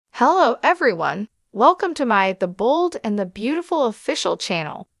Hello everyone, welcome to my The Bold and the Beautiful official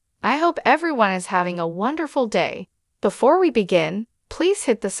channel. I hope everyone is having a wonderful day. Before we begin, please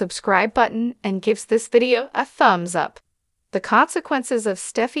hit the subscribe button and give this video a thumbs up. The consequences of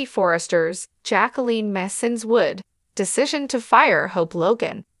Steffy Forrester's, Jacqueline Masson's Wood, decision to fire Hope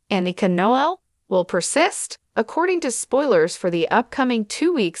Logan, Annika Noel, will persist, according to spoilers for the upcoming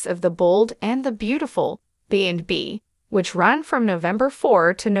 2 weeks of The Bold and the Beautiful, B&B, which run from November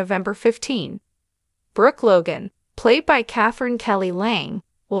 4 to November 15. Brooke Logan, played by Catherine Kelly Lang,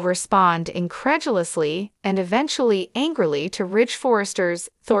 will respond incredulously and eventually angrily to Ridge Forrester's,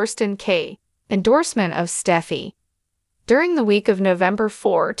 Thorsten K., endorsement of Steffy. During the week of November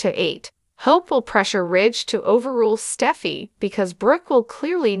 4 to 8, Hope will pressure Ridge to overrule Steffy because Brooke will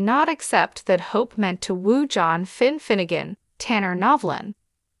clearly not accept that Hope meant to woo John Finnegan, Tanner Novlan.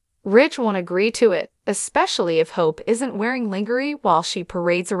 Ridge won't agree to it, especially if Hope isn't wearing lingerie while she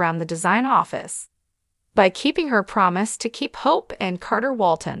parades around the design office. By keeping her promise to keep Hope and Carter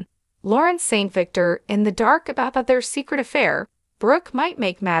Walton, Lawrence St. Victor, in the dark about their secret affair, Brooke might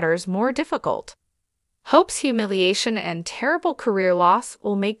make matters more difficult. Hope's humiliation and terrible career loss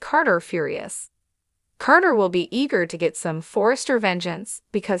will make Carter furious. Carter will be eager to get some Forrester vengeance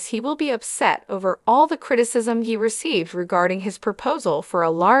because he will be upset over all the criticism he received regarding his proposal for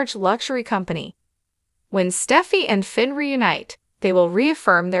a large luxury company. When Steffy and Finn reunite, they will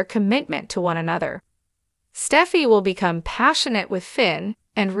reaffirm their commitment to one another. Steffy will become passionate with Finn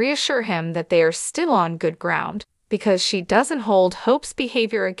and reassure him that they are still on good ground because she doesn't hold Hope's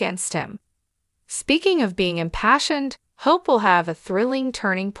behavior against him. Speaking of being impassioned, Hope will have a thrilling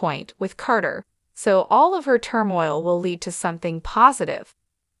turning point with Carter, so all of her turmoil will lead to something positive.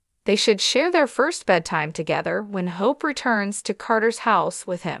 They should share their first bedtime together when Hope returns to Carter's house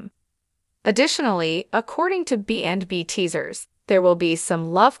with him. Additionally, according to B&B teasers, there will be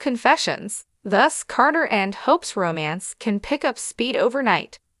some love confessions, thus Carter and Hope's romance can pick up speed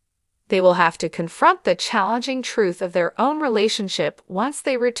overnight. They will have to confront the challenging truth of their own relationship once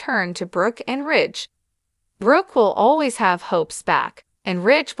they return to Brooke and Ridge. Brooke will always have Hope's back, and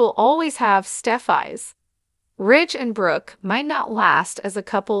Ridge will always have Steffy's. Ridge and Brooke might not last as a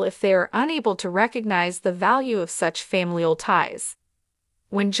couple if they are unable to recognize the value of such familial ties.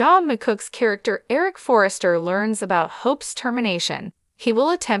 When John McCook's character Eric Forrester learns about Hope's termination, he will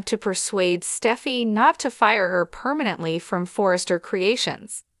attempt to persuade Steffy not to fire her permanently from Forrester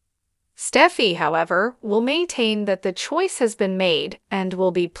Creations. Steffy, however, will maintain that the choice has been made and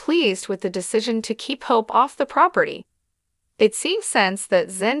will be pleased with the decision to keep Hope off the property. It seems sense that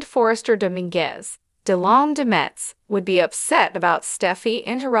Zende Forrester Dominguez, Delon de Metz, would be upset about Steffy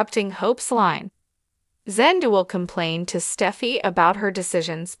interrupting Hope's line. Zende will complain to Steffy about her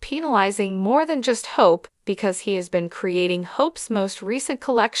decisions penalizing more than just Hope because he has been creating Hope's most recent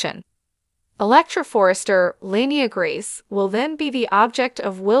collection. Electra Forrester, Lania Grace, will then be the object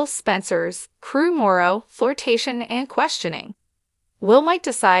of Will Spencer's, Crew Morrow, flirtation and questioning. Will might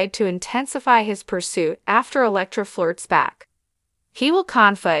decide to intensify his pursuit after Electra flirts back. He will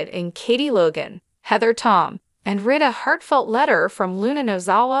confide in Katie Logan, Heather Tom, and read a heartfelt letter from Luna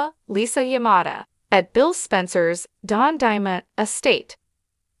Nozawa, Lisa Yamada, at Bill Spencer's Don Diamond estate.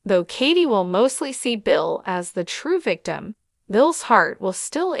 Though Katie will mostly see Bill as the true victim, Bill's heart will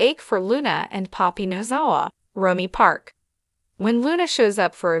still ache for Luna and Poppy Nozawa, Romy Park. When Luna shows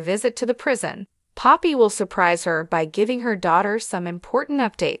up for a visit to the prison, Poppy will surprise her by giving her daughter some important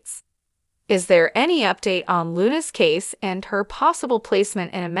updates. Is there any update on Luna's case and her possible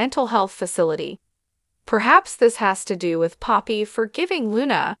placement in a mental health facility? Perhaps this has to do with Poppy forgiving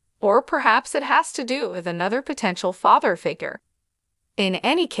Luna, or perhaps it has to do with another potential father figure. In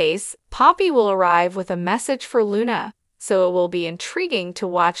any case, Poppy will arrive with a message for Luna, so it will be intriguing to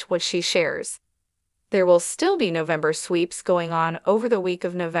watch what she shares. There will still be November sweeps going on over the week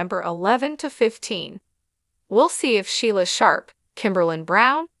of November 11 to 15. We'll see if Sheila Sharp, Kimberlyn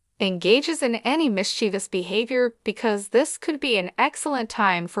Brown, engages in any mischievous behavior because this could be an excellent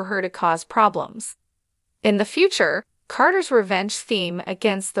time for her to cause problems. In the future, Carter's revenge theme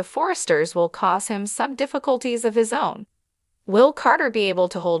against the Forresters will cause him some difficulties of his own. Will Carter be able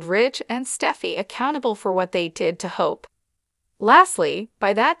to hold Ridge and Steffy accountable for what they did to Hope? Lastly,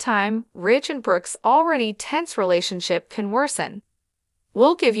 by that time, Ridge and Brooke's already tense relationship can worsen.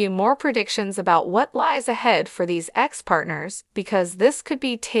 We'll give you more predictions about what lies ahead for these ex-partners because this could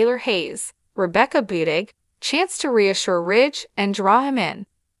be Taylor Hayes, Rebecca Budig, chance to reassure Ridge and draw him in.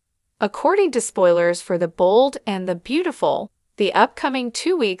 According to spoilers for The Bold and the Beautiful, the upcoming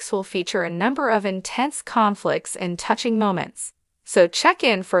 2 weeks will feature a number of intense conflicts and touching moments. So check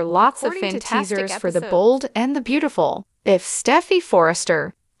in for lots of fantastic teasers for The Bold and the Beautiful. If Steffy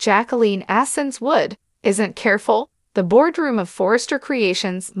Forrester, Jacqueline Assens Wood isn't careful, the boardroom of Forrester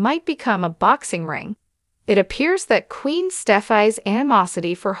Creations might become a boxing ring. It appears that Queen Stephi's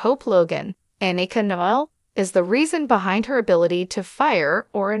animosity for Hope Logan, Annika Noel, is the reason behind her ability to fire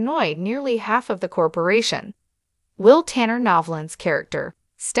or annoy nearly half of the corporation. Will Tanner Novlan's character,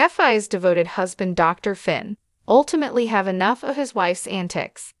 Stephi's devoted husband Dr. Finn, ultimately have enough of his wife's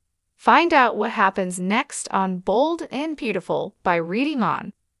antics? Find out what happens next on Bold and Beautiful by reading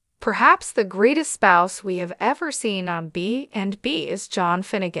on. Perhaps the greatest spouse we have ever seen on B&B is John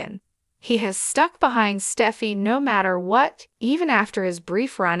Finnegan. He has stuck behind Steffi no matter what, even after his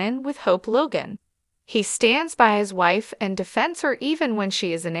brief run-in with Hope Logan. He stands by his wife and defends her even when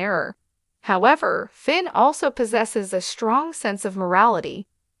she is in error. However, Finn also possesses a strong sense of morality.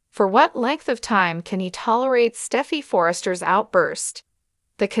 For what length of time can he tolerate Steffi Forrester's outburst?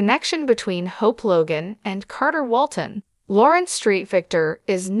 The connection between Hope Logan and Carter Walton, Lawrence Street Victor,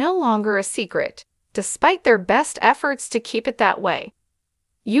 is no longer a secret, despite their best efforts to keep it that way.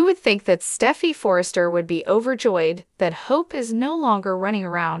 You would think that Steffi Forrester would be overjoyed that Hope is no longer running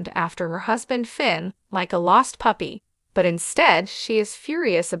around after her husband Finn like a lost puppy, but instead she is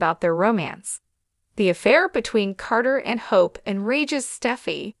furious about their romance. The affair between Carter and Hope enrages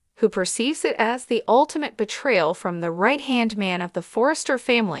Steffi, who perceives it as the ultimate betrayal from the right-hand man of the Forrester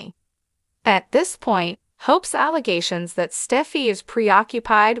family. At this point, Hope's allegations that Steffi is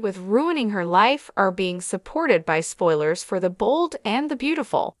preoccupied with ruining her life are being supported by spoilers for The Bold and the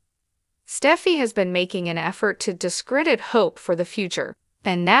Beautiful. Steffi has been making an effort to discredit Hope for the future,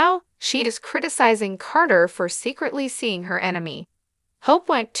 and now she is criticizing Carter for secretly seeing her enemy. Hope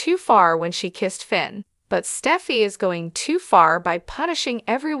went too far when she kissed Finn, but Steffi is going too far by punishing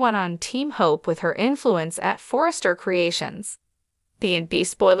everyone on Team Hope with her influence at Forrester Creations. B&B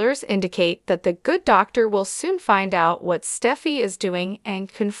spoilers indicate that the good doctor will soon find out what Steffi is doing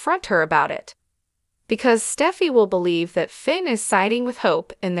and confront her about it. Because Steffi will believe that Finn is siding with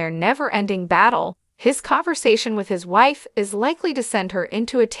Hope in their never-ending battle, his conversation with his wife is likely to send her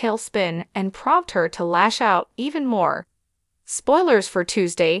into a tailspin and prompt her to lash out even more. Spoilers for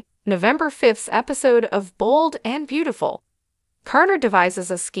Tuesday, November 5th's episode of Bold and Beautiful. Carter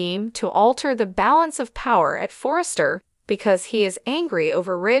devises a scheme to alter the balance of power at Forrester because he is angry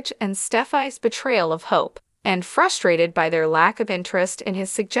over Ridge and Stephi's betrayal of Hope, and frustrated by their lack of interest in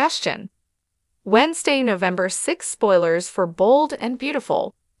his suggestion. Wednesday, November 6 spoilers for Bold and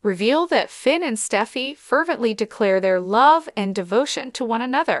Beautiful reveal that Finn and Steffi fervently declare their love and devotion to one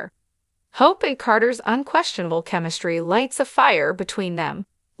another. Hope and Carter's unquestionable chemistry lights a fire between them,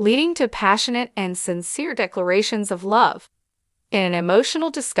 leading to passionate and sincere declarations of love. In an emotional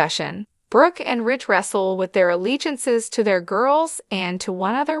discussion, Brooke and Ridge wrestle with their allegiances to their girls and to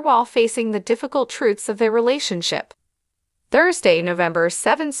one another while facing the difficult truths of their relationship. Thursday, November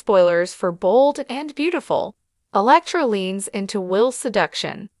 7 spoilers for Bold and Beautiful. Elektra leans into Will's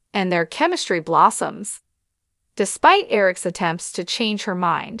seduction, and their chemistry blossoms. Despite Eric's attempts to change her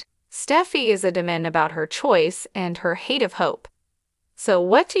mind, Steffi is adamant about her choice and her hate of Hope. So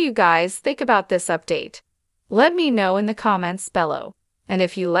what do you guys think about this update? Let me know in the comments below. And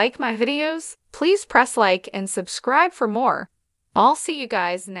if you like my videos, please press like and subscribe for more. I'll see you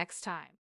guys next time.